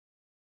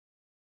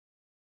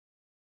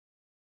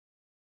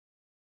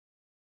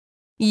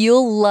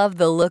You'll love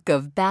the look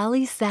of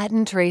Bali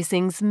Satin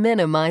Tracing's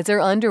Minimizer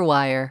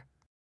Underwire.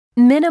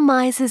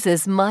 Minimizes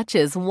as much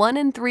as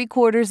 1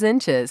 3/4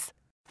 inches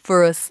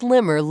for a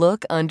slimmer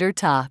look under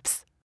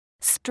tops.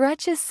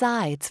 Stretches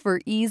sides for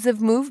ease of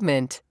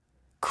movement.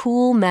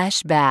 Cool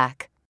mesh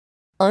back.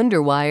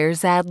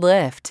 Underwires add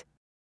lift.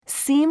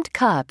 Seamed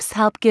cups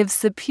help give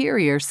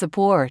superior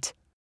support,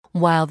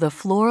 while the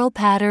floral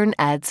pattern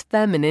adds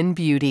feminine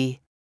beauty.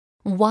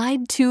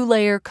 Wide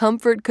 2-layer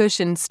comfort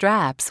cushion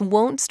straps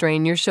won't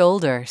strain your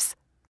shoulders.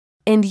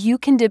 And you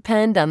can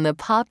depend on the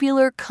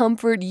popular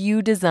Comfort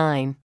U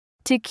design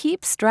to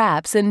keep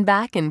straps and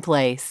back in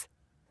place.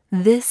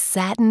 This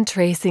satin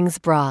tracings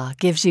bra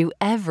gives you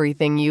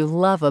everything you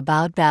love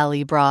about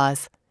Bali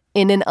bras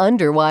in an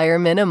Underwire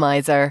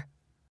minimizer.